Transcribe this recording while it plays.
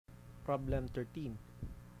Problem 13.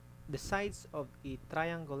 The sides of a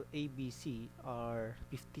triangle ABC are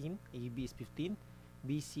 15. AB is 15,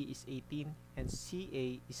 BC is 18, and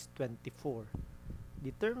CA is 24.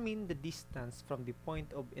 Determine the distance from the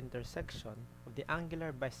point of intersection of the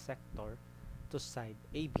angular bisector to side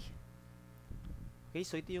AB. Okay,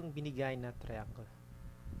 so ito yung binigay na triangle.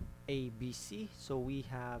 ABC, so we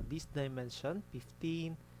have this dimension,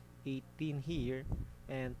 15, 18 here,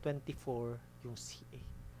 and 24 yung CA.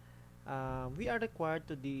 We are required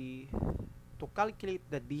to calculate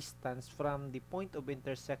the distance from the point of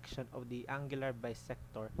intersection of the angular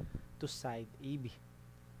bisector to side AB.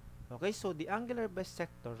 Okay, so the angular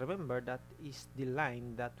bisector, remember that is the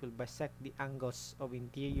line that will bisect the angles of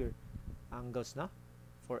interior angles, no?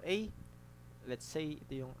 For A, let's say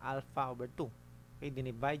ito yung alpha over 2. Okay,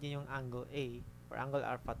 dinivide niya yung angle A or angle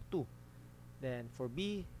alpha 2. Then for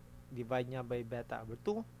B, divide niya by beta over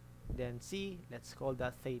 2. Then C, let's call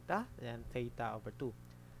that theta, then theta over 2.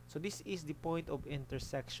 So this is the point of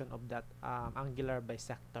intersection of that angular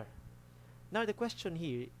bisector. Now the question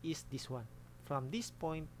here is this one. From this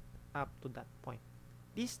point up to that point.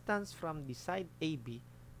 Distance from the side AB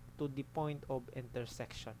to the point of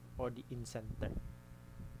intersection or the incenter.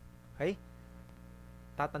 Okay?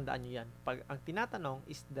 Tatandaan nyo yan. Pag ang tinatanong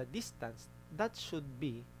is the distance, that should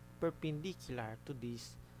be perpendicular to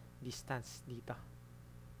this distance dito.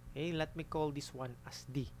 Okay, let me call this one as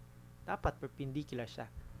D. Dapat perpendicular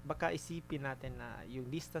siya. Baka isipin natin na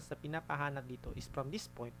yung distance na pinapahanap dito is from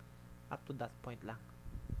this point up to that point lang.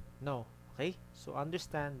 No. Okay? So,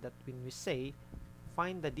 understand that when we say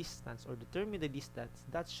find the distance or determine the distance,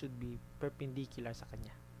 that should be perpendicular sa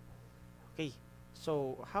kanya. Okay.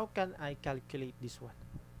 So, how can I calculate this one?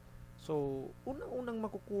 So, unang-unang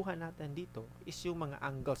makukuha natin dito is yung mga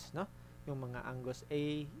angles, no? Yung mga angles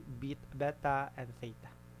A, beta, and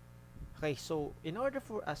theta. Okay, so in order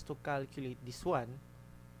for us to calculate this one,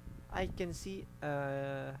 I can see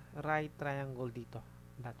a right triangle dito,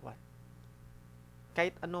 that one.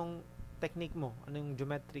 Kahit anong technique mo, anong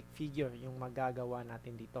geometric figure yung magagawa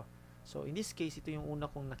natin dito. So in this case, ito yung una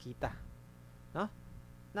kong nakita. No?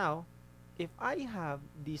 Now, if I have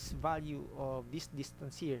this value of this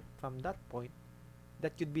distance here from that point,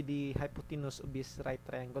 that could be the hypotenuse of this right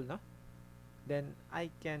triangle, no? Then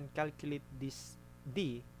I can calculate this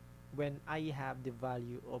D when I have the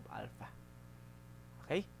value of alpha.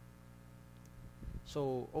 Okay?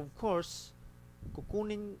 So, of course,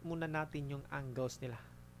 kukunin muna natin yung angles nila.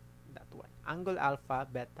 That one. Angle alpha,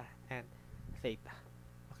 beta, and theta.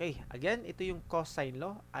 Okay, again, ito yung cosine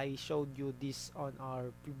law. I showed you this on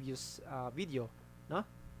our previous video, no?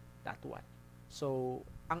 That one. So,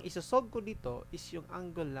 ang isosolve ko dito is yung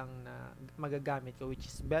angle lang na magagamit ko, which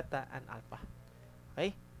is beta and alpha.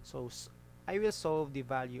 Okay? So, I will solve the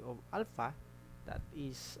value of alpha. That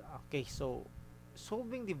is, okay, so,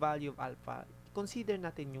 solving the value of alpha, consider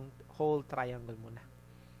natin yung whole triangle muna.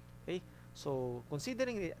 Okay? So,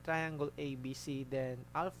 considering the triangle ABC, then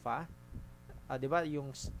alpha, diba, yung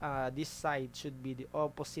this side should be the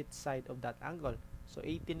opposite side of that angle. So,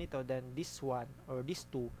 18 ito, then this one, or these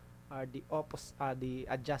two, are the opposite, the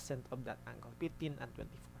adjacent of that angle, 15 and 24.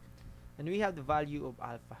 And we have the value of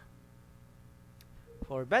alpha.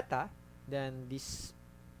 For beta, then this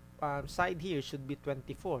side here should be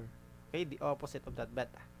 24. Okay, the opposite of that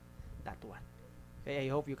beta. That one. Okay, I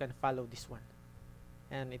hope you can follow this one.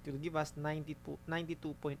 And it will give us 92.87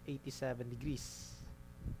 degrees.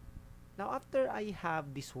 Now, after I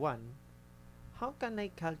have this one, how can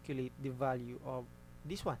I calculate the value of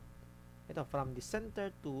this one? Ito, from the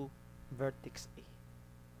center to vertex A.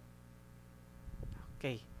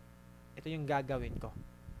 Okay. Ito yung gagawin ko.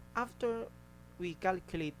 After we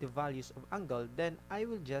calculate the values of angle, then I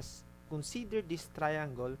will just consider this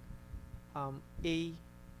triangle AOB.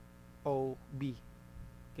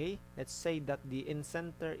 Okay, let's say that the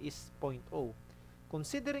incenter is point O.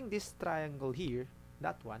 Considering this triangle here,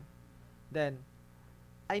 that one, then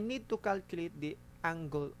I need to calculate the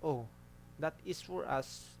angle O. That is for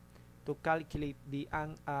us to calculate the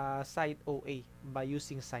side OA by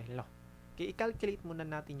using sine law. Okay, i-calculate muna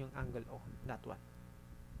natin yung angle O, that one.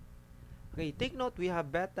 Okay, take note, we have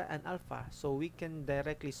beta and alpha, so we can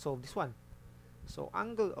directly solve this one. So,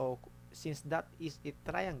 angle O, since that is a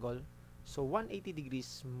triangle, so 180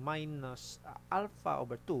 degrees minus alpha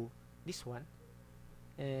over 2, this one.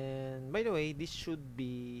 And, by the way, this should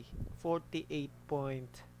be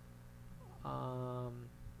 48.51,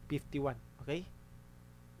 okay?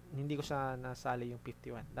 Hindi ko siya nasali yung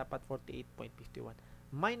 51. Dapat 48.51.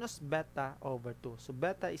 Minus beta over 2. So,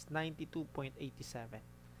 beta is 92.87.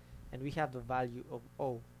 And we have the value of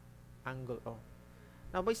O, angle O.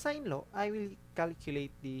 Now, by sine law, I will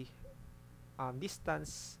calculate the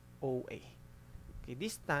distance OA. Okay,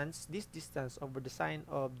 this distance over the sine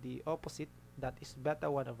of the opposite, that is beta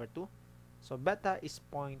 1 over 2. So beta is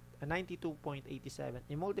 92.87.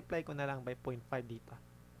 I-multiply ko na lang by 0.5 dito.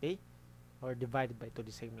 Okay? Or divided by 2,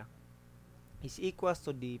 the same lang. Is equals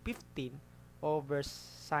to the 15 over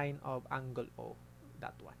sine of angle O.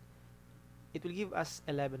 That one. It will give us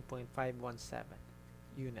 11.517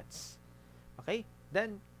 units. Okay?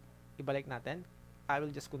 Then, ibalik natin. I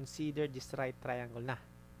will just consider this right triangle na.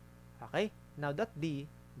 Okay? Now that D,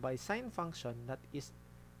 by sine function, that is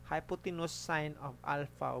hypotenuse sine of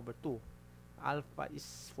alpha over 2. Alpha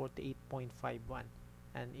is 48.51.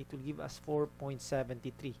 And it will give us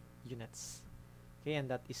 4.73 units. Okay?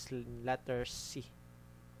 And that is letter C.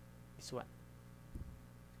 This one.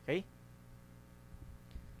 Okay?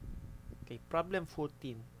 Okay, problem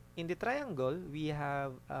 14. In the triangle, we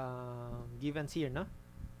have given here, no?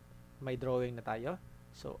 May drawing na tayo.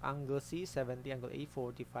 So, angle C, 70, angle A,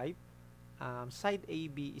 45. Side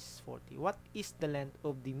AB is 40. What is the length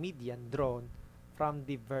of the median drawn from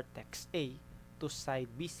the vertex A to side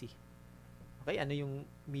BC? Okay, ano yung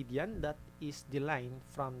median? That is the line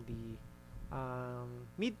from the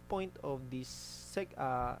midpoint of this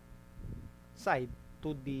side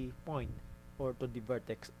to the point or to the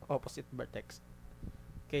vertex, opposite vertex.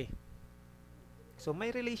 Okay. So,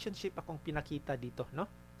 may relationship akong pinakita dito, no?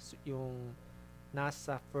 So, yung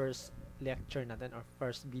nasa first lecture natin or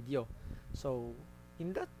first video. So,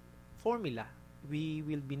 in that formula, we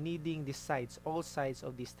will be needing the sides, all sides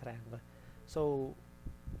of this triangle. So,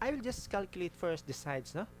 I will just calculate first the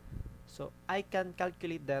sides, no? So, I can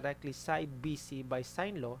calculate directly side BC by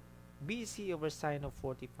sine law. BC over sine of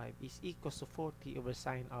 45 is equals to 40 over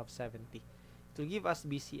sine of 70. It will give us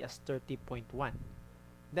BC as 30.1.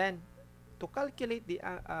 Then, to calculate the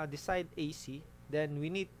side AC, then we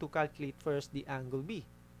need to calculate first the angle B.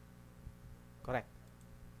 Correct.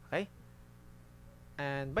 Okay?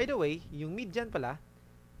 And by the way, yung median pala,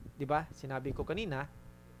 di ba, sinabi ko kanina,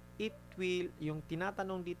 it will, yung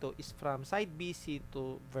tinatanong dito is from side BC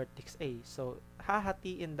to vertex A. So,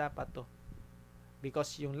 hahatiin dapat to.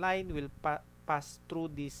 Because yung line will pass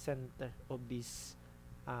through the center of this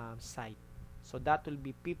side. So, that will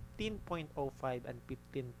be 15.05 and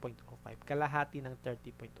 15.05. Kalahati ng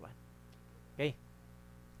 30.1. Okay.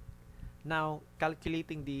 Now,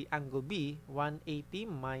 calculating the angle B, 180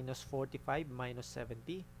 minus 45 minus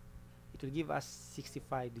 70, it will give us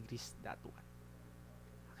 65 degrees, that one.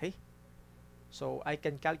 Okay. So, I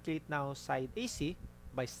can calculate now side AC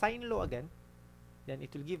by sine law again. Then,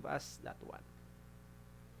 it will give us that one.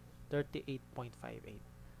 38.58.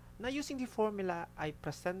 Now, using the formula I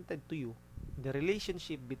presented to you, the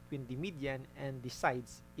relationship between the median and the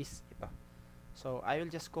sides is ito. So, I will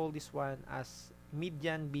just call this one as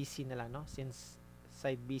median BC na lang, no? Since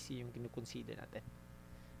side BC yung kinukonsider natin.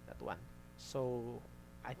 That one. So,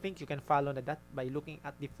 I think you can follow na that by looking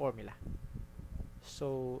at the formula.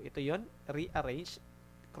 So, ito yon, rearrange.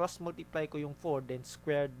 Cross-multiply ko yung 4, then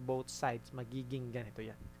squared both sides. Magiging ganito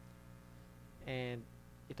yan. And,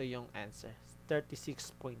 ito yung answer.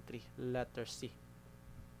 36.3, letter C.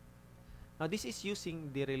 Now, this is using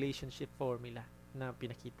the relationship formula na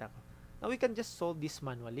pinakita ko. Now, we can just solve this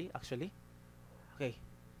manually, actually. Okay.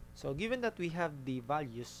 So, given that we have the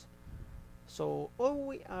values, so all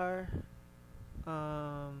we are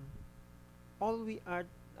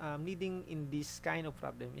needing in this kind of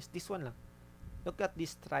problem is this one lang. Look at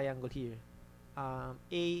this triangle here.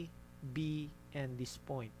 A, B, and this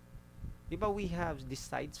point. Diba we have these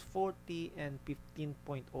sides 40 and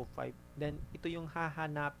 15.05. Then, ito yung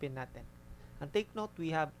hahanapin natin. And take note,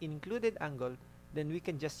 we have included angle, then we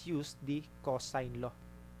can just use the cosine law.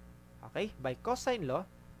 Okay? By cosine law,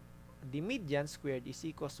 the median squared is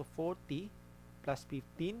equals to 40 plus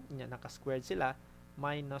 15, yan, naka-squared sila,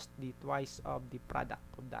 minus the twice of the product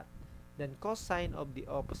of that. Then, cosine of the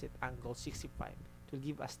opposite angle, 65. It will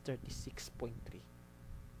give us 36.3.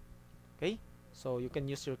 Okay? So, you can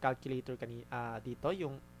use your calculator dito,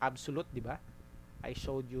 yung absolute, di ba? I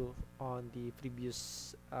showed you on the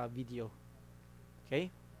previous video. Okay?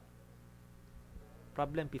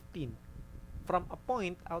 Problem 15. From a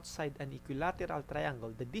point outside an equilateral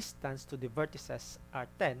triangle, the distance to the vertices are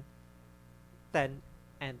 10, 10,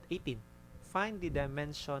 and 18. Find the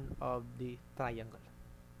dimension of the triangle.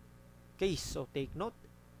 Okay, so take note.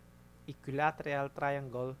 Equilateral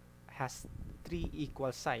triangle has 3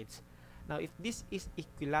 equal sides. Now, if this is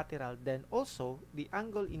equilateral, then also the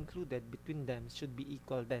angle included between them should be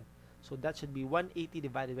equal then. So, that should be 180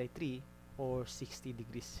 divided by 3 or 60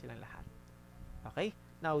 degrees silang lahat. Okay?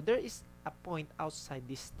 Now, there is a point outside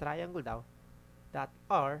this triangle daw that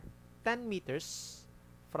are 10 meters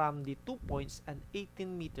from the 2 points and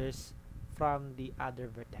 18 meters from the other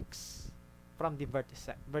vertex. From the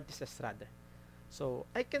vertices rather. So,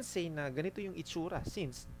 I can say na ganito yung itsura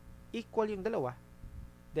since equal yung dalawa,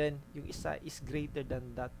 then yung isa is greater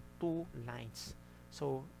than that two lines.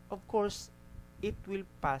 So, of course, it will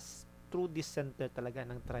pass through the center talaga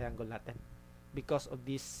ng triangle natin because of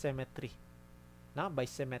this symmetry. By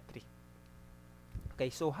symmetry.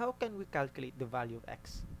 Okay, so how can we calculate the value of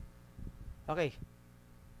x? Okay,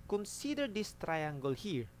 consider this triangle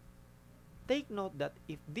here. Take note that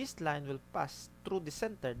if this line will pass through the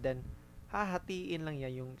center, then hahatiin lang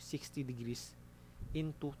yan yung 60 degrees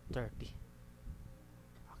into 30.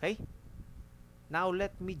 Okay? Now,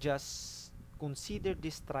 let me just consider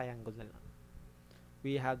this triangle na lang.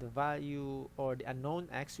 We have the value or the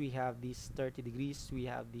unknown x. We have this 30 degrees. We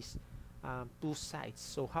have these two sides.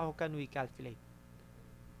 So, how can we calculate?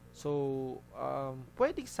 So,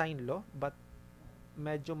 pwedeng sine law, but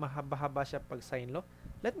medyo mahaba-haba siya pag sine law.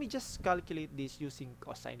 Let me just calculate this using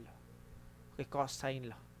cosine law. Okay,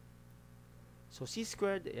 cosine law. So, c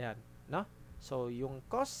squared, yan, no? So, yung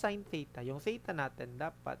cosine theta, yung theta natin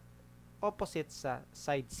dapat opposite sa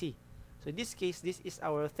side C. So, in this case, this is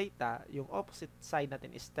our theta. Yung opposite side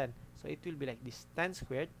natin is 10. So, it will be like this. 10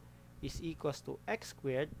 squared is equals to x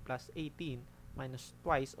squared plus 18 minus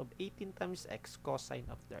twice of 18 times x cosine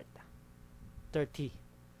of 30.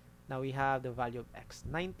 Now, we have the value of x,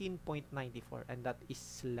 19.94, and that is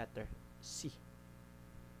letter C.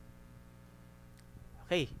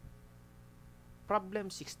 Okay. Problem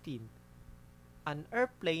 16. An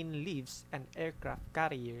airplane leaves an aircraft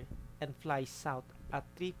carrier and flies south at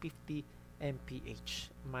 350 mph,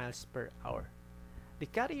 miles per hour. The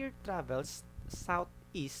carrier travels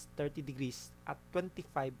southeast 30 degrees at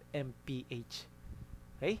 25 mph.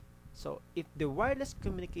 Okay? So, if the wireless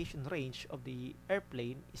communication range of the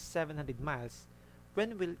airplane is 700 miles,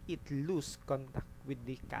 when will it lose contact with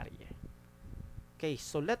the carrier? Okay,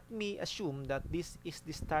 so let me assume that this is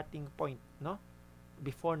the starting point, no?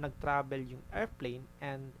 Before nag-travel yung airplane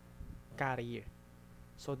and carrier.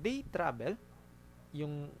 So, they travel,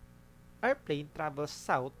 yung airplane travels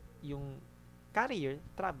south, yung carrier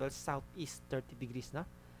travels southeast 30 degrees, no?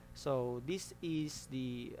 So, this is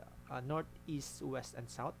the north, east, west, and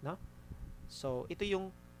south, no? So, ito yung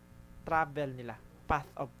travel nila, path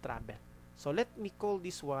of travel. So, let me call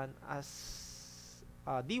this one as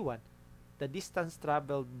D1, the distance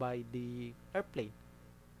traveled by the airplane.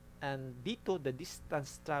 And D2, the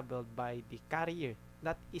distance traveled by the carrier.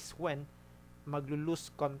 That is when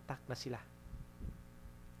maglo-lose contact na sila.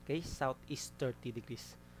 Okay, southeast 30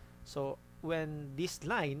 degrees. So, when this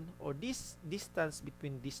line or this distance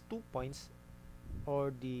between these 2 points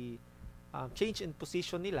or the change in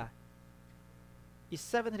position nila is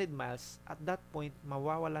 700 miles, at that point,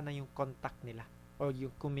 mawawala na yung contact nila or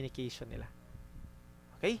yung communication nila.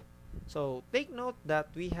 Okay? So, take note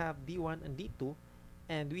that we have D1 and D2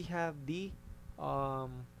 and we have the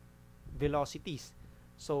velocities.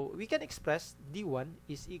 So, we can express D1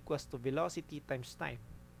 is equals to velocity times time.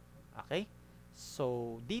 Okay?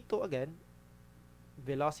 So, D2 again,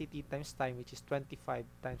 velocity times time, which is 25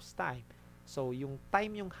 times time. So, yung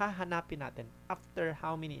time yung hahanapin natin after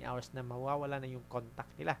how many hours na mawawala na yung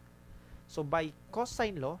contact nila. So, by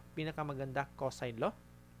cosine law, pinakamaganda cosine law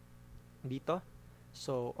dito.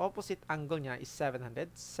 So, opposite angle niya is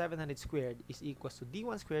 700. 700 squared is equals to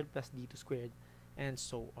D1 squared plus D2 squared, and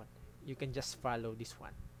so on. You can just follow this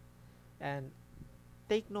one. And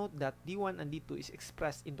take note that D1 and D2 is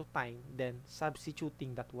expressed into time, then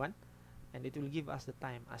substituting that one, and it will give us the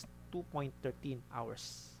time as 2.13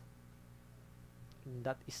 hours. And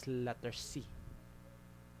that is letter C.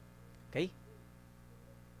 Okay?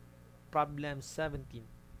 Problem 17.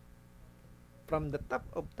 From the top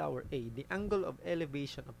of tower A, the angle of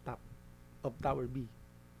elevation of top of tower B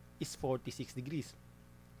is 46 degrees.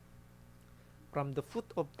 From the foot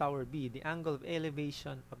of tower B, the angle of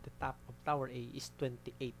elevation of the top of tower A is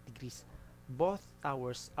 28 degrees. Both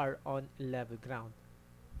towers are on level ground.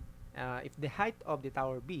 If the height of the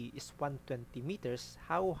tower B is 120 meters,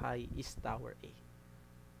 how high is tower A?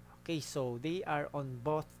 Okay, so they are on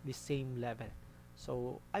both the same level.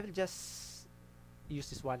 So I will just use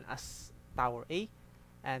this one as tower A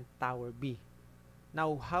and tower B.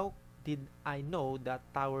 Now, how did I know that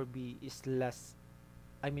tower B is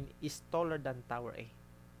is taller than tower A?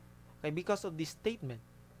 Okay, because of this statement,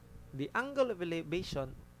 the angle of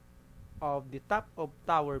elevation of the top of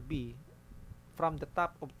tower B from the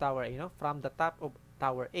top of tower A, from the top of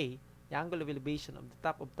tower A, the angle of elevation of the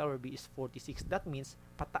top of tower B is 46. That means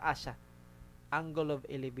pataas siya. Angle of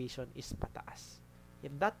elevation is pataas.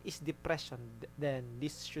 If that is depression, then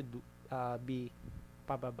this should be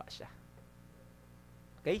pababa siya.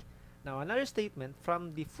 Okay? Now, another statement,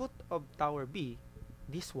 from the foot of tower B,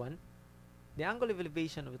 this one, the angle of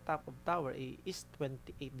elevation of the top of tower A is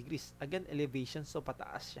 28 degrees. Again, elevation, so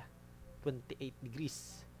pataas siya. 28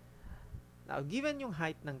 degrees. Now, given yung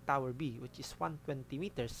height ng tower B, which is 120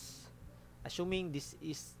 meters, assuming this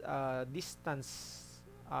is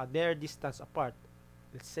their distance apart,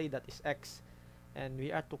 let's say that is x, and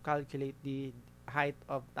we are to calculate the height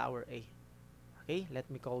of tower A. Okay, let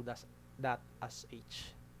me call that as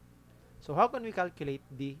h. So how can we calculate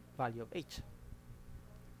the value of h?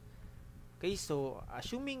 Okay, so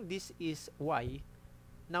assuming this is y,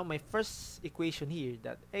 now my first equation here,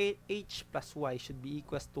 that h plus y should be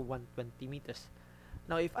equals to 120 meters.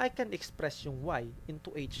 Now, if I can express yung y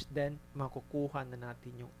into h, then makukuha na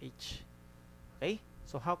natin yung h. Okay?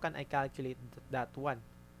 So, how can I calculate that one?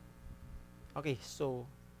 Okay, so,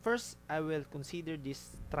 first, I will consider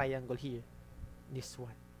this triangle here. This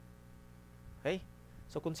one. Okay?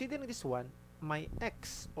 So, considering this one, my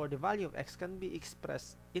x, or the value of x, can be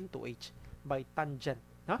expressed into h by tangent.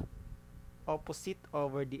 Huh? Opposite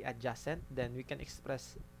over the adjacent, then we can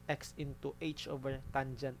express x into h over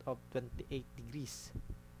tangent of 28 degrees.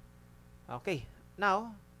 Okay,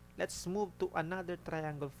 now let's move to another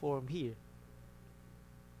triangle form here.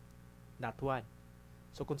 That one.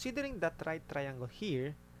 So considering that right triangle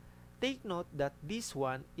here, take note that this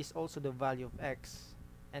one is also the value of x,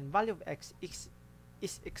 and value of x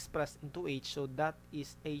is expressed into h, so that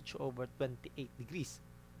is h over 28 degrees.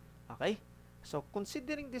 Okay, so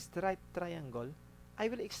considering this right triangle, I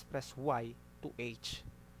will express y to h.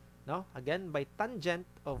 No? Again, by tangent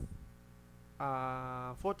of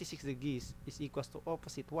 46 degrees is equals to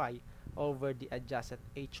opposite y over the adjacent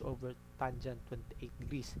h over tangent 28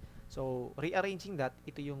 degrees. So, rearranging that,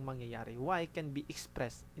 ito yung mangyayari. Y can be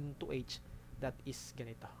expressed into h, that is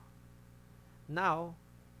ganito. Now,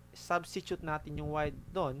 substitute natin yung y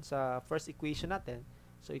doon sa first equation natin.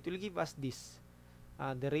 So, it will give us this.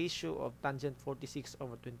 The ratio of tangent 46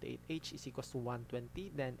 over 28, h is equals to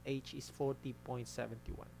 120, then h is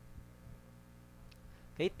 40.71.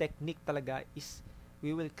 Okay, technique talaga is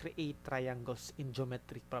we will create triangles in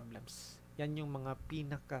geometric problems. Yan yung mga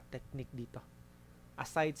pinaka-technique dito.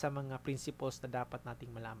 Aside sa mga principles na dapat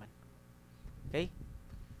nating malaman. Okay?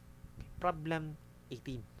 Problem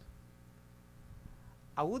 18.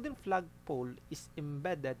 A wooden flagpole is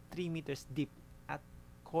embedded 3 meters deep at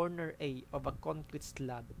corner A of a concrete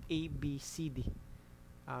slab ABCD,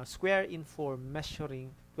 square in form,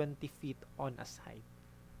 measuring 20 feet on a side.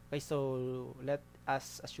 Okay, so let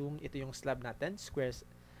us assume ito yung slab natin,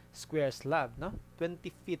 square slab, no?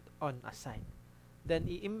 20 feet on a side. Then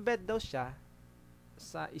i-embed daw siya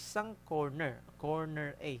sa isang corner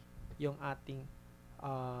A, yung ating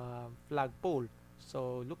flagpole.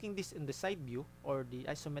 So looking this in the side view or the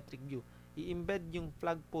isometric view, i-embed yung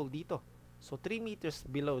flagpole dito. So 3 meters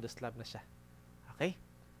below the slab na siya. Okay?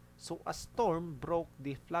 So a storm broke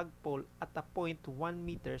the flagpole at a point 1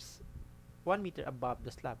 meter above the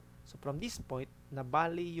slab. So from this point,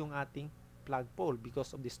 nabali yung ating flagpole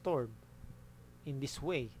because of the storm in this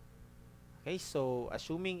way. Okay, so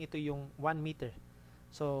assuming ito yung 1 meter.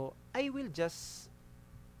 So I will just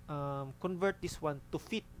convert this one to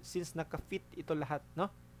feet since naka-fit ito lahat,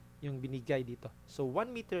 no? Yung binigay dito. So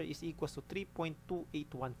 1 meter is equals to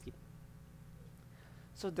 3.281 feet.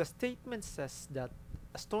 So the statement says that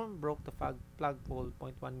a storm broke the flagpole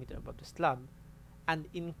 0.1 meter above the slab and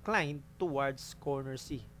inclined towards corner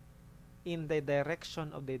C in the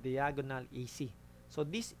direction of the diagonal AC. So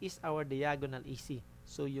this is our diagonal AC.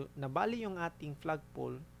 So nabali yung ating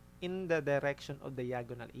flagpole in the direction of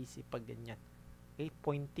diagonal AC pag ganyan. Okay,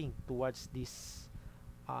 pointing towards this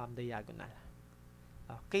diagonal.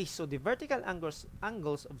 Okay, so the vertical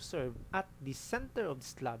angles observed at the center of the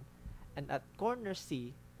slab and at corner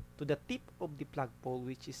C to the tip of the flagpole,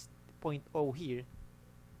 which is point O here,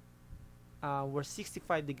 were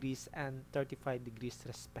 65 degrees and 35 degrees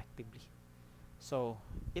respectively. So,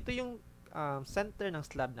 ito yung center ng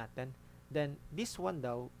slab natin. Then, this one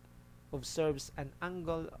daw observes an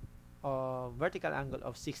angle, vertical angle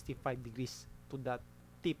of 65 degrees to the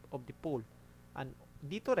tip of the pole. And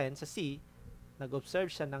dito rin sa C,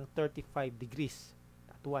 nag-observe siya ng 35 degrees.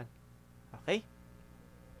 That one. Okay?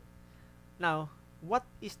 Now, what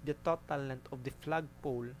is the total length of the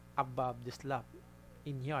flagpole above the slab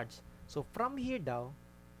in yards? So, from here daw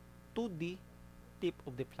to the tip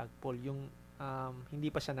of the flagpole, yung hindi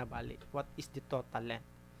pa siya nabali. What is the total length?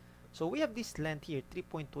 So, we have this length here,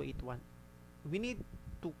 3.281. We need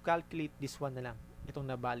to calculate this one na lang. Itong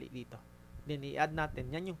nabali dito. Then, i-add natin.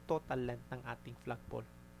 Yan yung total length ng ating flagpole.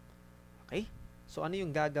 Okay? So, ano yung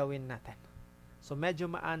gagawin natin? So medyo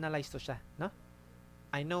ma-analyze to siya, no?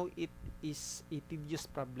 I know it is a tedious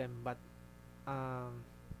problem, but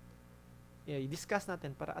i-discuss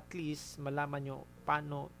natin para at least malaman nyo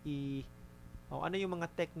paano o ano yung mga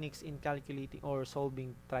techniques in calculating or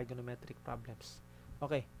solving trigonometric problems.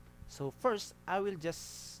 Okay, so first, I will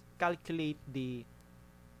just calculate the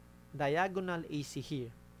diagonal AC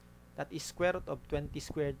here. That is square root of 20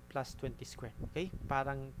 squared plus 20 squared. Okay,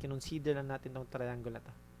 parang kinonsider lang natin tong triangle na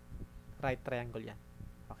to. Right triangle yan.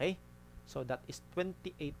 Okay, so that is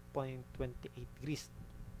 28.28 degrees.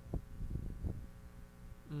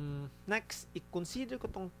 Next, i-consider ko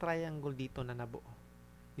tong triangle dito na nabuo.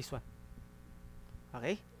 This one.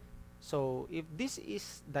 Okay? So, if this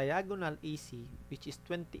is diagonal AC, which is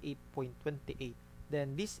 28.28,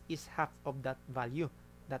 then this is half of that value.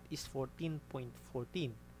 That is 14.14.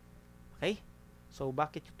 Okay? So,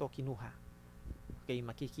 bakit ito kinuha? Okay,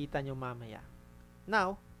 makikita nyo mamaya.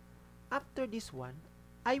 Now, after this one,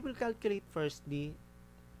 I will calculate first the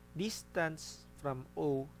distance from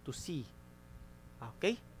O to C.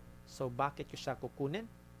 Okay? So, bakit ko siya kukunin?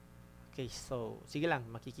 Okay, so, sige lang,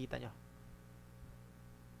 makikita nyo.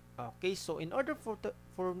 Okay, so in order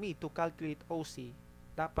for me to calculate OC,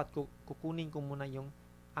 dapat kukunin ko muna yung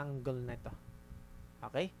angle na ito.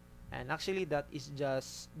 Okay? And actually, that is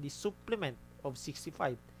just the supplement of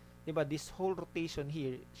 65. Diba? This whole rotation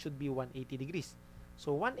here should be 180 degrees.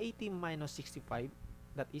 So, 180 minus 65,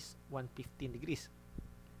 that is 115 degrees.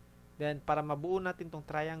 Then, para mabuo natin tong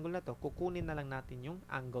triangle na to, kukunin na lang natin yung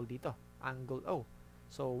angle dito. Angle O.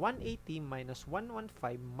 So, 180 minus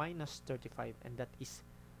 115 minus 35, and that is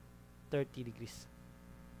 30 degrees.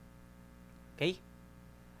 Okay?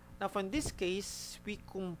 Now, from this case, we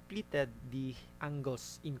completed the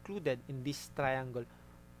angles included in this triangle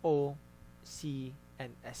O, C,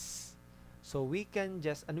 and S. So, we can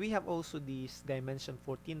just, and we have also this dimension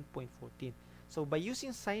 14.14. So, by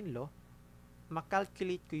using sine law,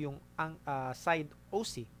 makalculate ko yung side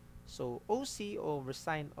OC. So, OC over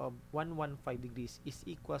sine of 115 degrees is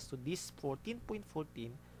equals to this 14.14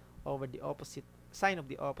 over the opposite sine of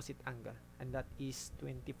the opposite angle, and that is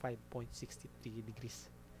 25.63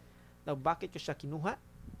 degrees. Now, bakit ko siya kinuha?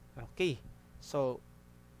 Okay, so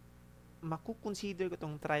makukonsider ko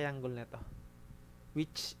tong triangle na to,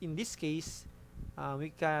 which in this case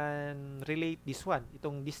we can relate this one,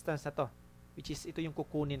 itong distance na to, which is ito yung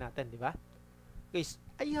kukunin natin, di ba? Okay, so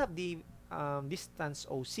I have the distance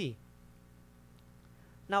OC.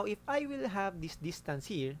 Now, if I will have this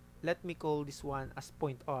distance here, let me call this one as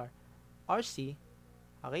point R, RC.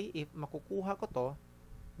 Okay, if makukuha ko to,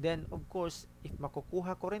 then of course, if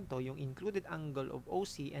makukuha ko rin to, yung included angle of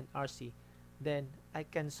OC and RC, then I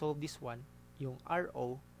can solve this one, yung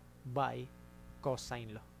RO, by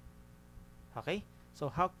cosine law. Okay,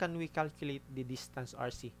 so how can we calculate the distance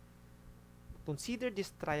RC? Consider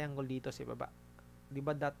this triangle dito sa baba.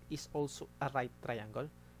 Diba that is also a right triangle?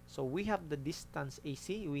 So we have the distance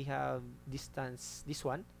AC, we have distance, this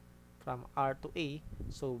one, from R to A.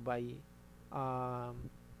 So by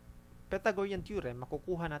Pythagorean theorem,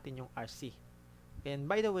 makukuha natin yung RC. And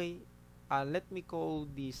by the way, let me call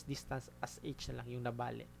this distance as H na lang, yung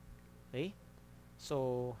nabali. Okay?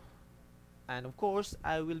 So, and of course,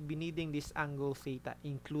 I will be needing this angle theta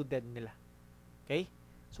included nila. Okay?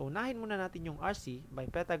 So, unahin muna natin yung RC by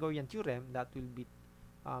Pythagorean theorem. That will be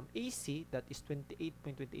AC, that is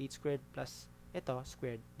 28.28 squared plus ito,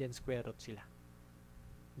 squared, then square root sila.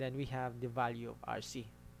 Then we have the value of RC.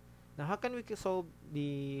 Now, how can we solve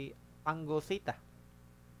the angle theta?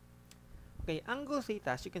 Okay, angle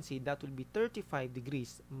theta, as you can see, that will be 35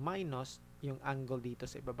 degrees minus yung angle dito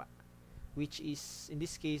sa ibaba, which is, in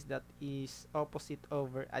this case, that is opposite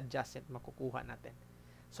over adjacent, makukuha natin.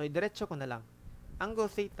 So, idiretso ko na lang.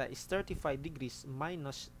 Angle theta is 35 degrees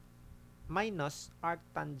minus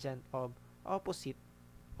arctangent of opposite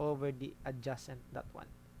over the adjacent, that one.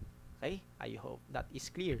 Okay, I hope that is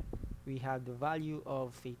clear. We have the value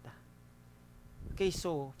of theta. Okay,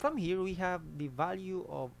 so from here we have the value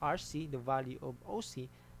of RC, the value of OC,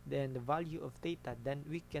 then the value of theta, then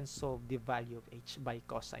we can solve the value of H by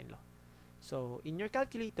cosine law. So in your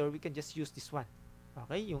calculator, we can just use this one.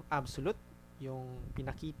 Okay, yung absolute, yung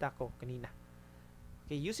pinakita ko kanina.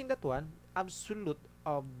 Okay, using that one, absolute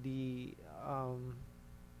of the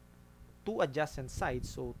two adjacent sides,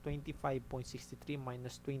 so 25.63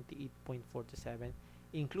 minus 28.47,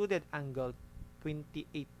 included angle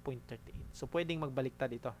 28.38. So, pwedeng magbaliktad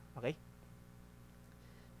ito. Okay?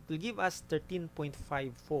 It will give us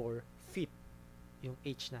 13.54 feet yung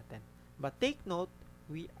H natin. But take note,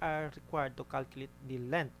 we are required to calculate the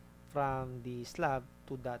length from the slab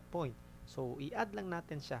to that point. So, i-add lang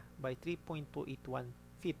natin siya by 3.281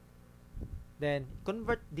 feet. Then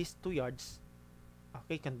convert these 2 yards.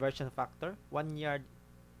 Okay, conversion factor. 1 yard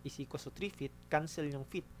is equals to 3 feet. Cancel yung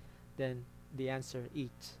feet. Then the answer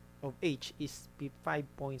H is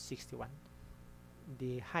 5.61.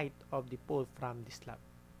 The height of the pole from the slab.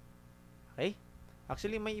 Okay?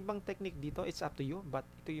 Actually, may ibang technique dito. It's up to you. But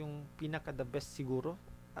ito yung pinaka the best siguro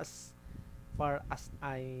as far as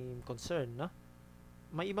I'm concerned, no?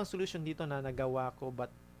 May ibang solution dito na nagawa ko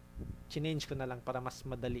but change ko na lang para mas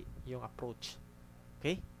madali yung approach.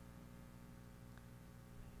 Okay?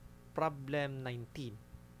 Problem 19.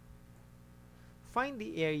 Find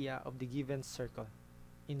the area of the given circle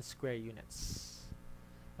in square units.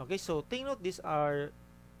 Okay, so take note, these are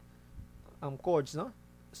chords, no?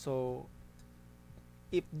 So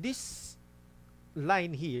if this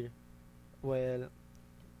line here, well,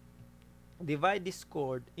 divide this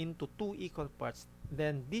chord into 2 equal parts,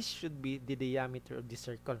 then this should be the diameter of the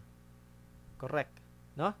circle. Correct,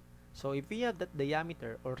 no? So if we have that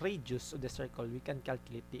diameter or radius of the circle, we can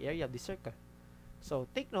calculate the area of the circle. So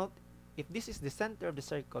take note, if this is the center of the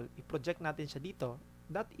circle, i-project natin siya dito,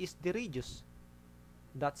 that is the radius,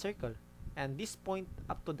 that circle. And this point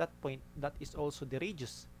up to that point, that is also the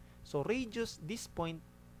radius. So radius, this point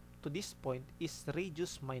to this point is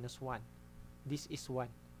radius minus 1. This is 1.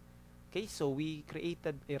 Okay, so we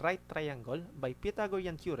created a right triangle by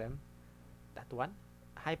Pythagorean theorem. That one,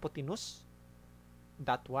 hypotenuse,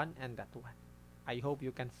 that one, and that one. I hope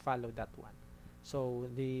you can follow that one.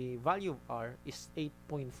 So the value of R is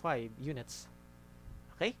 8.5 units.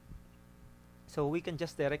 Okay, so we can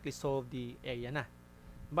just directly solve the area na.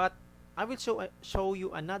 But I will show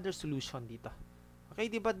you another solution dito.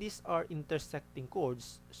 Okay, diba these are intersecting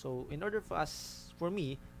chords? So in order for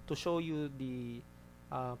me to show you the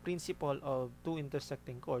principle of 2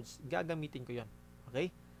 intersecting chords, gagamitin ko yon.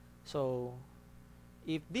 Okay, so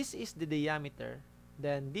if this is the diameter,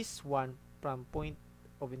 then this one from point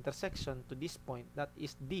of intersection to this point, that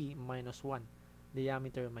is d minus 1,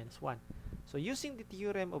 diameter minus 1. So using the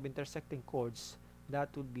theorem of intersecting chords,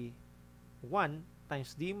 that would be 1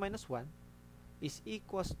 times d minus 1 is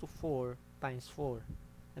equals to 4 times 4,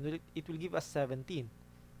 and it will give us 17.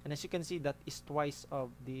 And as you can see, that is twice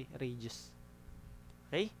of the radius.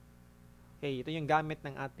 Okay? Okay, ito yung gamit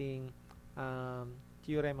ng ating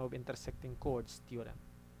theorem of intersecting chords theorem.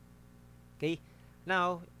 Okay?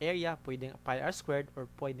 Now, area, pwedeng pi r squared or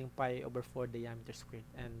pwedeng pi over 4 diameter squared.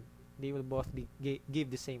 And they will both give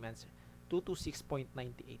the same answer.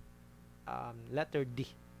 226.98. Letter D.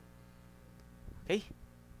 Okay?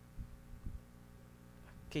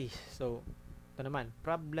 Okay, so ito naman,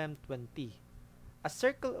 problem 20. A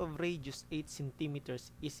circle of radius 8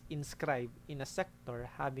 centimeters is inscribed in a sector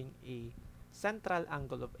having a central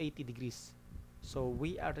angle of 80 degrees. So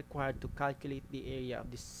we are required to calculate the area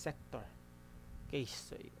of this sector. Okay,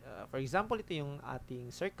 so for example, ito yung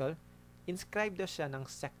ating circle. Inscribe daw siya ng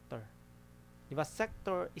sector. Diba,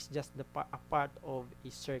 sector is just a part of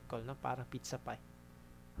a circle, no? Parang pizza pie.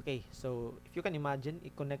 Okay, so if you can imagine,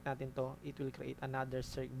 i-connect natin to, it will create another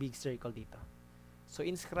big circle dito. So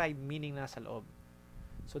inscribe meaning nasa loob.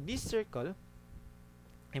 So this circle,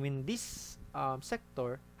 this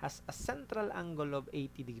sector has a central angle of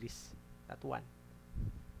 80 degrees. That one.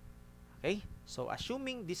 Okay, so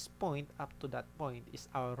assuming this point up to that point is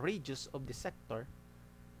our radius of the sector,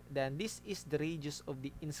 then this is the radius of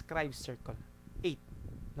the inscribed circle, 8,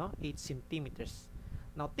 no? 8 centimeters.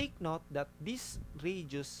 Now take note that this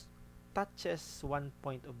radius touches one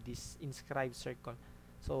point of this inscribed circle.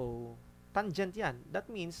 So tangent yan.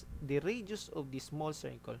 That means the radius of the small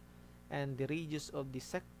circle and the radius of the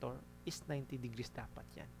sector is 90 degrees dapat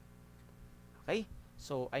yan. Okay?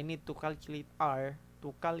 So I need to calculate R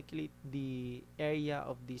to calculate the area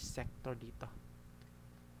of this sector dito.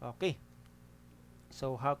 Okay.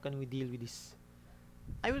 So how can we deal with this?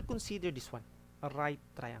 I will consider this one, a right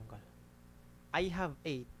triangle. I have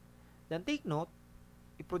 8. Then take note,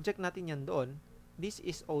 i-project natin yan doon. This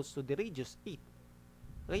is also the radius, 8.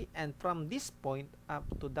 Okay? And from this point up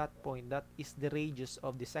to that point, that is the radius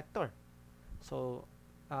of the sector. So,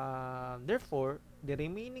 therefore, the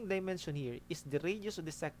remaining dimension here is the radius of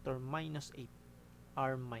the sector minus 8,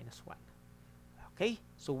 r minus 1. Okay?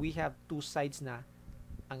 So, we have two sides na.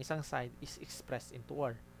 Ang isang side is expressed into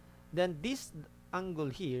r. Then, this angle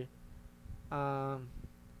here,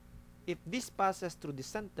 if this passes through the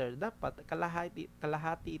center, dapat kalahati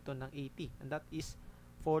ito ng 80, and that is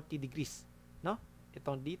 40 degrees. No?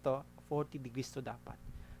 Itong dito, 40 degrees to dapat.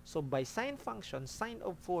 So, by sine function, sine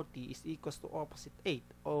of 40 is equals to opposite 8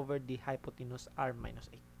 over the hypotenuse r minus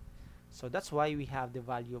 8. So, that's why we have the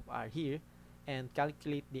value of r here, and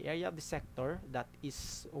calculate the area of the sector, that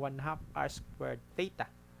is 1/2 r squared theta.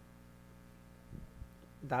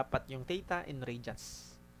 dapat yung theta in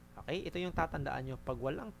radians. Okay, ito yung tatandaan nyo pag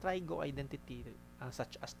walang trigo identity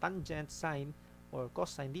such as tangent, sine, or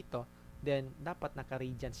cosine dito, then dapat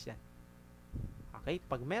naka-radians yan. Okay,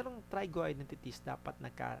 pag merong trigo identities, dapat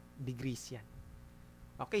naka-degrees yan.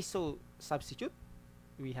 Okay, so substitute,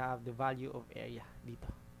 we have the value of area dito.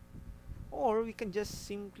 Or we can just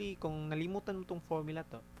simply, kung nalimutan mo itong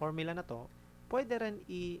formula na to, pwede rin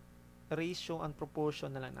i-ratio and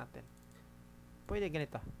proportion na lang natin. Pwede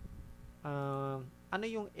ganito. Ano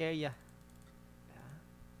yung area?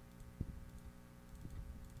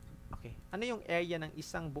 Okay. Ano yung area ng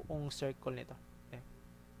isang buong circle nito? Okay.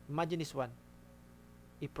 Imagine this one.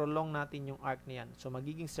 I-prolong natin yung arc na yan. So,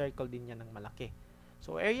 magiging circle din yan ng malaki.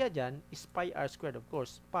 So, area dyan is pi r squared, of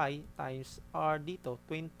course. Pi times r dito,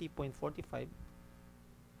 20.45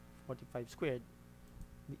 squared.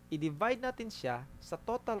 I-divide natin siya sa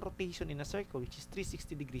total rotation in a circle, which is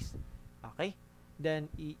 360 degrees. Okay? Then,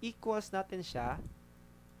 i-equals natin siya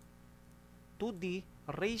to the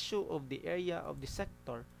ratio of the area of the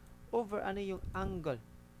sector over ano yung angle,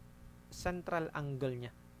 central angle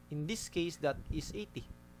niya. In this case, that is 80.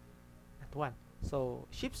 That one. So,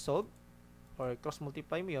 shift solve or cross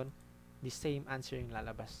multiply mo yun, the same answer yung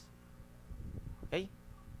lalabas. Okay?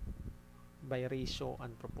 By ratio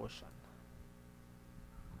and proportion.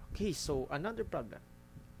 Okay, so another problem.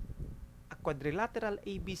 A quadrilateral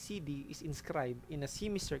ABCD is inscribed in a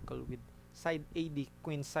semicircle with side AD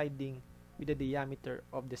coinciding with the diameter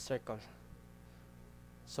of the circle.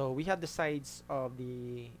 So, we have the sides of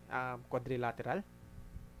the quadrilateral.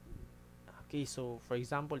 Okay, so for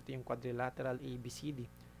example, ito yung quadrilateral ABCD.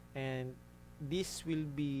 And this will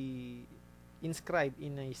be inscribed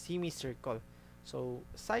in a semicircle. So,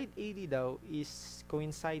 side AD daw is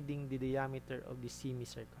coinciding the diameter of the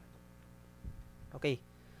semicircle. Okay,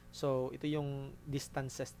 so ito yung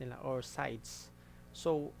distances nila or sides.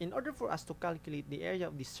 So, in order for us to calculate the area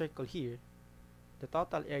of the circle here, the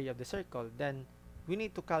total area of the circle, then we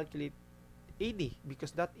need to calculate AD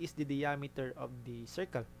because that is the diameter of the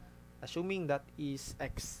circle. Assuming that is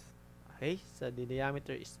x. Okay, so the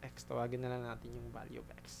diameter is x. Tawagin na lang natin yung value of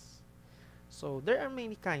x. So, there are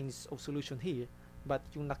many kinds of solution here, but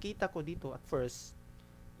yung nakita ko dito at first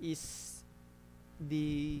is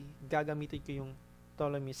gagamitin ko yung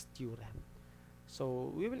Ptolemy's theorem.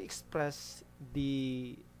 So, we will express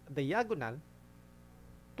the diagonal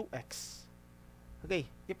 2x. Okay,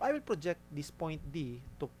 if I will project this point D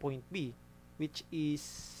to point B, which is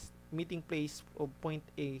meeting place of point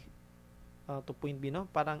A to point B,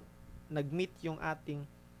 no? Parang nag-meet yung ating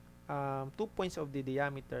 2 points of the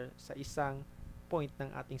diameter sa isang point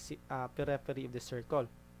ng ating periphery of the circle.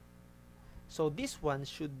 So, this one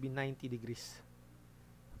should be 90 degrees.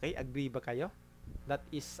 Okay, agree ba kayo? That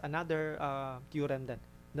is another theorem then.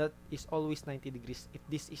 That is always 90 degrees if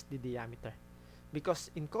this is the diameter.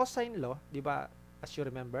 Because in cosine law, di ba, as you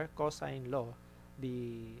remember, cosine law,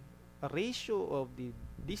 the ratio of the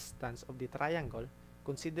distance of the triangle,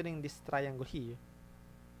 considering this triangle here,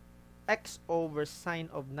 x over sine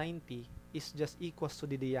of 90 is just equals to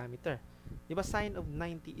the diameter. Diba, sine of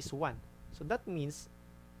 90 is 1. So that means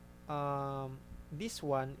this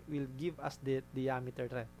one will give us the diameter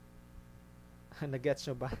rin. Nag-gets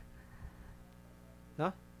nyo ba?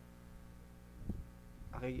 No?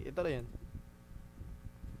 Okay, ito na yun.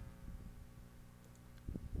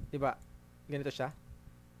 Diba? Ganito siya.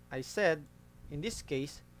 I said, in this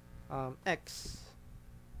case, x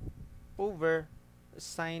over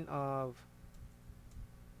sine of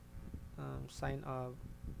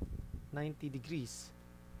 90 degrees.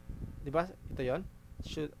 Diba? Ito yon.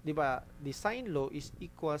 Diba? The sine law is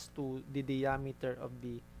equals to the diameter of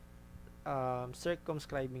the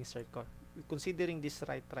circumscribing circle. Considering this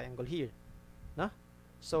right triangle here. No?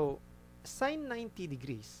 So, sine 90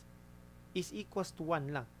 degrees is equals to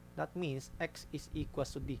 1 lang. That means x is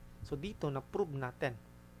equals to d. So, dito na-prove natin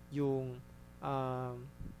yung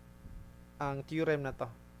ang theorem na to.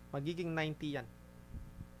 Magiging 90 yan.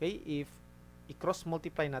 Okay? If i-cross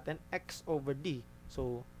multiply natin x over d.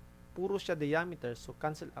 So, puro siya diameter. So,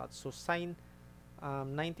 cancel out. So, sine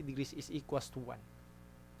 90 degrees is equals to 1.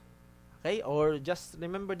 Okay? Or just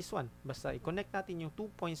remember this one. Basta i-connect natin yung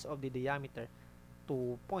 2 points of the diameter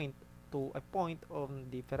to a point on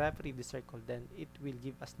the periphery of the circle, then it will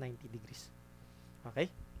give us 90 degrees.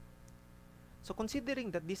 Okay? So,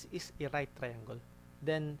 considering that this is a right triangle,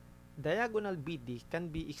 then diagonal BD can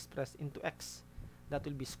be expressed into x. That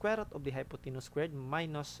will be square root of the hypotenuse squared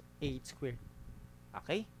minus 8 squared.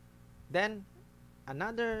 Okay? Then,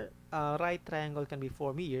 another right triangle can be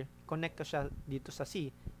formed here. Connect ko siya dito sa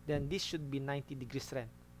C. Then, this should be 90 degrees rin.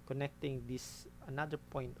 Connecting this another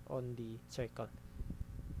point on the circle.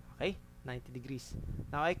 90 degrees.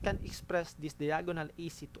 Now I can express this diagonal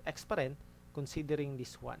AC to x pa rin considering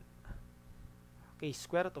this one. Okay,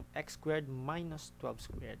 square root of x squared minus 12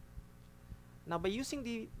 squared. Now by using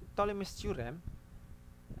the Ptolemy's theorem,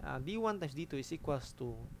 d1 times d2 is equals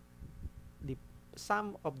to the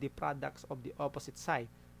sum of the products of the opposite side.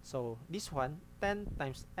 So this one, 10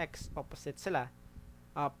 times x opposite sila,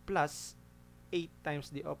 plus 8 times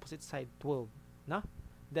the opposite side, 12. No?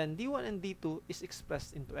 Then d1 and d2 is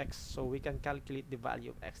expressed into x. So we can calculate the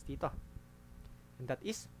value of x dito. And that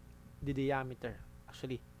is the diameter,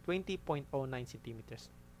 actually 20.09 centimeters.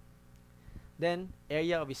 Then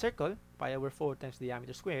area of a circle, pi over 4 times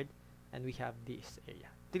diameter squared, and we have this area,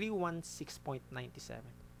 316.97.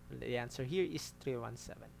 The answer here is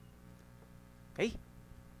 317. Okay?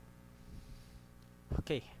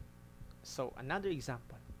 Okay. So another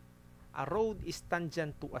example. A road is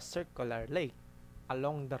tangent to a circular lake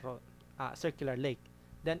along the road, circular lake.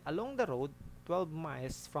 Then along the road, 12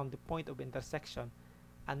 miles from the point of intersection,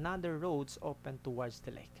 another roads open towards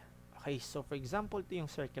the lake. Okay, so for example, ito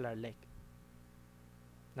yung circular lake.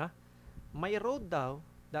 Na? May road daw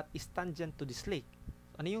that is tangent to this lake.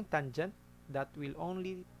 Ano yung tangent? That will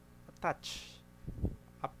only touch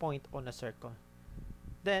a point on a circle.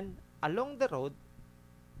 Then, along the road,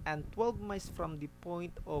 and 12 miles from the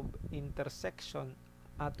point of intersection,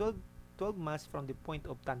 12 miles from the point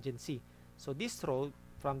of tangency. So, this road,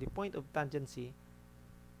 from the point of tangency,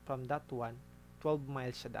 from that one, 12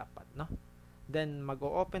 miles siya dapat, no? Then,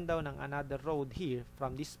 mag-o-open daw ng another road here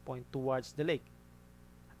from this point towards the lake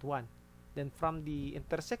at 1. Then, from the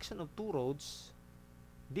intersection of two roads,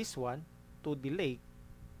 this one to the lake,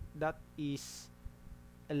 that is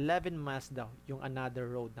 11 miles daw yung another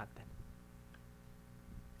road natin.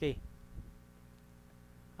 Okay.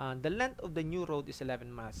 The length of the new road is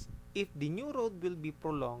 11 miles. If the new road will be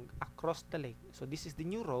prolonged across the lake, so this is the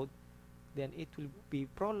new road, then it will be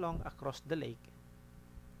prolonged across the lake.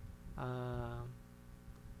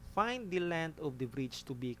 Find the length of the bridge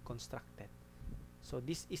to be constructed. So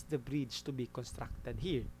this is the bridge to be constructed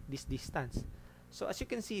here, this distance. So as you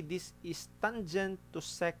can see, this is tangent to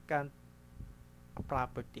second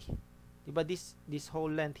property. Diba this whole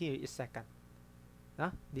length here is second.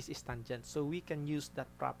 This is tangent. So we can use that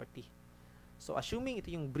property. So assuming ito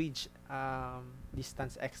yung bridge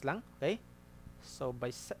distance x lang, okay? So by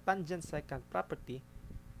tangent second property,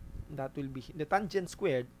 that will be the tangent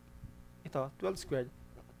squared, ito 12 squared,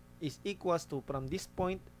 is equals to from this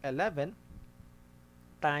point 11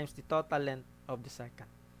 times the total length of the second,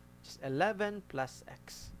 which is 11 plus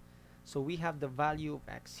x. So we have the value of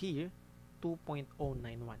x here,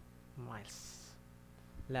 2.091 miles.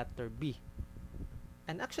 Letter B.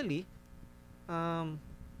 And actually,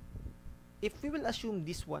 if we will assume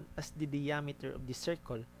this one as the diameter of the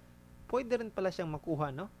circle, pwede rin pala siyang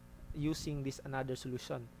makuha, no? Using this another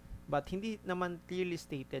solution. But hindi naman clearly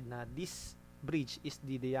stated na this bridge is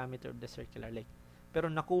the diameter of the circular lake.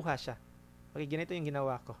 Pero nakuha siya. Okay, ganito yung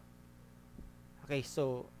ginawa ko. Okay,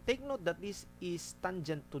 so take note that this is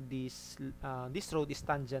tangent to this road is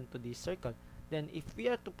tangent to this circle. Then if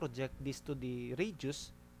we are to project this to the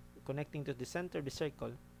radius connecting to the center of the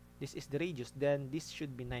circle, this is the radius, then this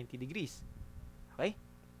should be 90 degrees. Okay?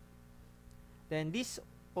 Then this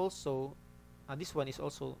also, this one is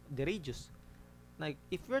also the radius. Like,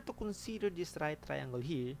 if we are to consider this right triangle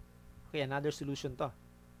here, okay, another solution to.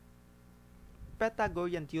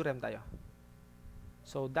 Pythagorean theorem tayo.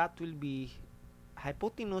 So, that will be,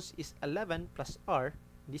 hypotenuse is 11 plus r,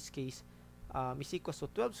 in this case, is equals to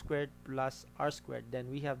 12 squared plus r squared.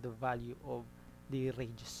 Then, we have the value of the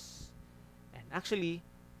radius. And actually,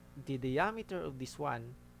 the diameter of this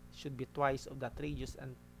one should be twice of that radius,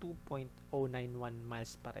 and 2.091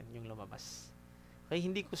 miles pa rin yung lumabas. Okay,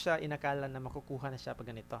 hindi ko siya inakala na makukuha na siya pag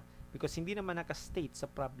ganito. Because hindi naman naka-state sa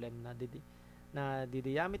problem na the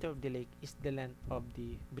diameter of the lake is the length of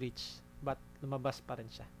the bridge. But lumabas pa rin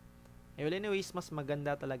siya. Well, anyways, mas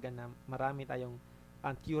maganda talaga na marami tayong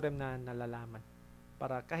theorem na nalalaman.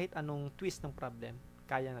 Para kahit anong twist ng problem,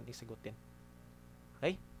 kaya natin sagutin.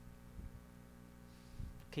 Okay?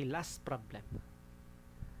 Okay, last problem.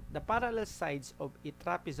 The parallel sides of a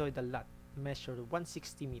trapezoidal lot measure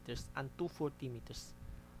 160 meters and 240 meters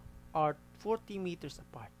are 40 meters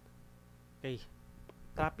apart. Okay,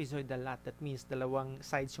 trapezoidal lot, that means dalawang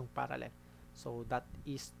sides yung parallel. So that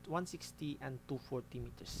is 160 and 240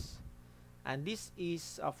 meters. And this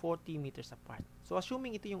is 40 meters apart. So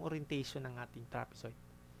assuming ito yung orientation ng ating trapezoid.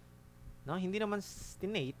 No, hindi naman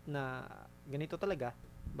stinate na ganito talaga,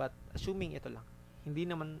 but assuming ito lang. Hindi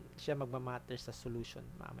naman siya magmamatter sa solution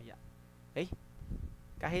mamaya. Okay?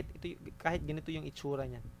 Kahit ganito yung itsura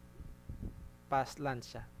niyan. Past land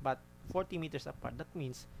siya. But 40 meters apart. That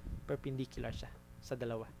means perpendicular siya sa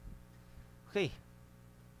dalawa. Okay.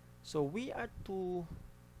 So we are to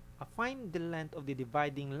find the length of the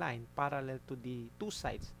dividing line parallel to the two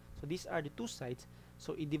sides. So these are the two sides.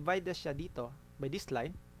 So i-divide na siya dito by this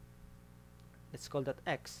line. Let's call that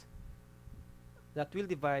x. That will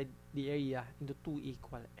divide the area into two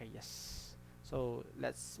equal areas. So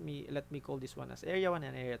let me call this one as area 1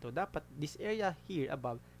 and area 2. Dapat this area here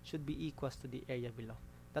above should be equals to the area below.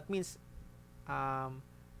 That means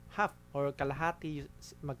half or kalahati,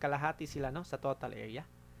 magkalahati sila no sa total area.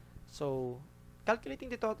 So calculating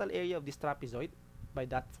the total area of this trapezoid by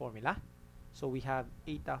that formula. So we have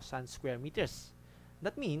 8,000 square meters.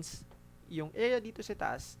 That means yung area dito sa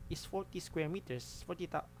taas is 40 square meters,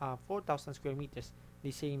 4,000 square meters,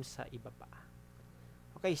 the same sa ibaba.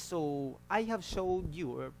 Okay, so I have showed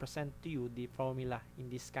you or present to you the formula in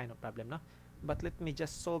this kind of problem, no? But let me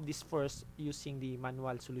just solve this first using the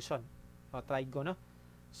manual solution o trigo, no?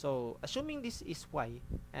 So assuming this is y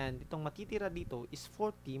and itong matitira dito is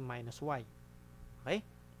 40 minus y. Okay?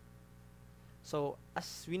 So as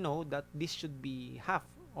we know that this should be half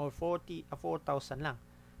or 4,000 lang.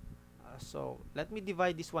 So let me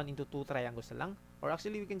divide this one into two triangles na lang, or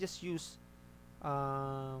actually we can just use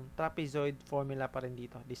trapezoid formula pa rin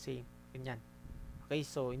dito, the same, ganyan. Okay,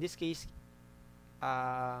 so in this case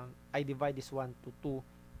I divide this one to two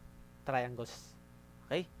triangles.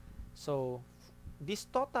 Okay, so this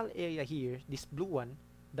total area here, this blue one,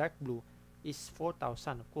 dark blue, is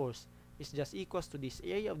 4,000. Of course, is just equals to this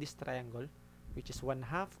area of this triangle, which is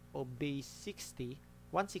 1/2 of base 60,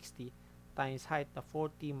 160 times height of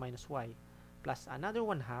 40 minus y, plus another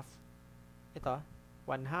 1/2, ito,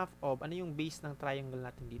 1/2 of, ano yung base ng triangle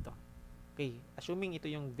natin dito? Okay, assuming ito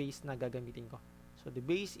yung base na gagamitin ko. So the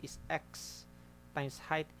base is x times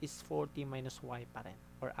height is 40 minus y pa rin,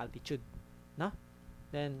 or altitude, no?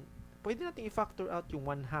 Then pwede natin i-factor out yung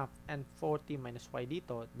 1/2 and 40 minus y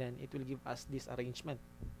dito, then it will give us this arrangement.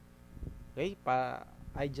 Okay,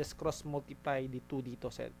 I just cross multiply the 2 dito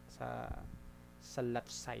sa left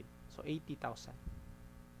side. So 80,000.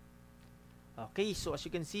 Okay, so as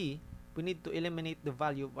you can see, we need to eliminate the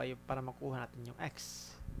value para makuha natin yung x.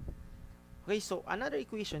 Okay, so another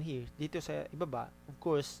equation here dito sa ibaba, of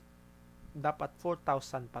course, dapat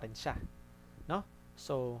 4,000 pa rin siya, no?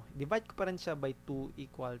 So divide ko pa rin siya by 2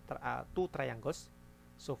 triangles.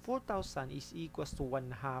 So 4,000 is equals to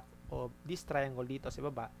 1/2 of this triangle dito sa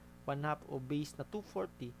ibaba, 1/2 of base na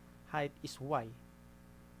 240, height is y,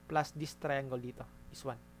 plus this triangle dito is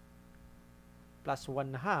 1, plus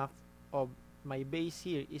 1/2 of my base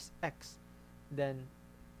here is x, then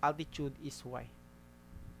altitude is y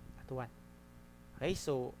at 1. Okay,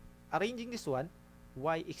 so arranging this one,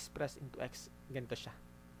 y expressed into x, ganito siya.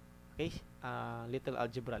 Okay, little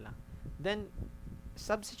algebra lang. Then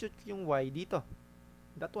substitute ko yung y dito,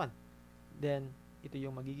 that one, then ito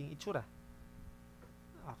yung magiging itsura.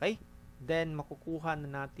 Okay, then makukuha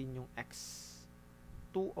na natin yung x,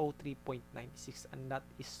 203.96, and that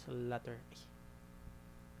is letter A.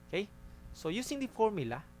 Okay, so using the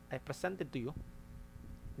formula I presented to you,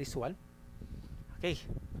 this one. Okay,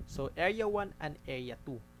 so area 1 and area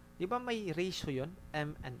 2, di ba may ratio yon,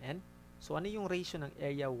 m and n? So ano yung ratio ng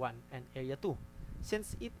area 1 and area 2?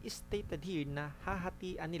 Since it is stated here na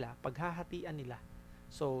hahatian nila, paghahatian nila,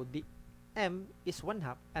 so the m is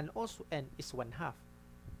 1/2 and also n is 1/2.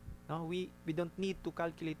 No, we don't need to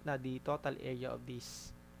calculate na the total area of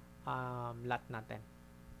this lot natin.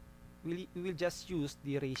 We will just use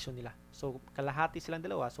the ratio nila. So kalahati silang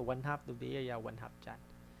dalawa, so 1/2 of the area, 1/2 dyan.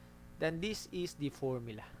 Then this is the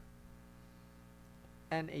formula,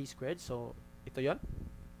 NA squared. So ito yon,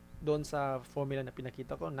 doon sa formula na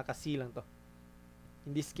pinakita ko, naka-C lang to.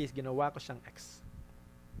 In this case, ginawa ko siyang x.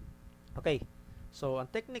 Okay, so ang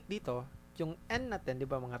technique dito, yung n natin, di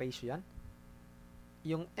ba mga ratio yan?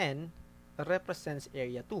 Yung n represents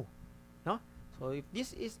area 2, no? So if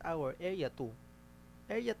this is our area 2,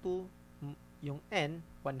 yung n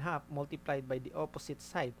 1/2 multiplied by the opposite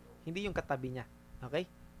side, hindi yung katabi niya. Okay,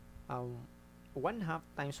 1/2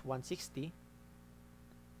 times 160,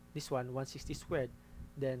 this one 160 squared,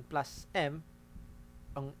 then plus m,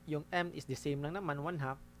 yung m is the same lang naman,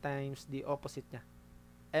 1/2 times the opposite niya.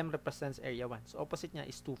 M represents area 1, so opposite niya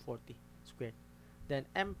is 240 squared. Then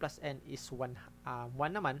m plus n is 1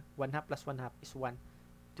 naman, 1/2 plus 1/2 is 1.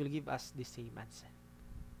 It will give us the same answer.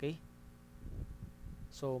 Okay?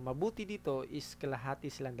 So mabuti dito is kalahati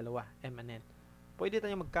silang dalawa, m and n. Pwede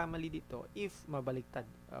tayong magkamali dito if mabaliktad.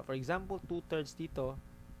 For example, 2/3 dito,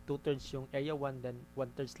 2/3 yung area 1, then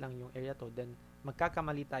 1/3 lang yung area 2, then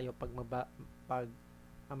magkakamali tayo pag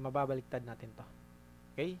mababaliktad natin to.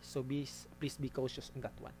 Okay? So please be cautious on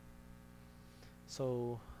that one.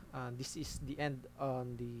 So this is the end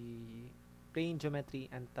on the plane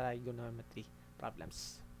geometry and trigonometry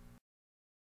problems.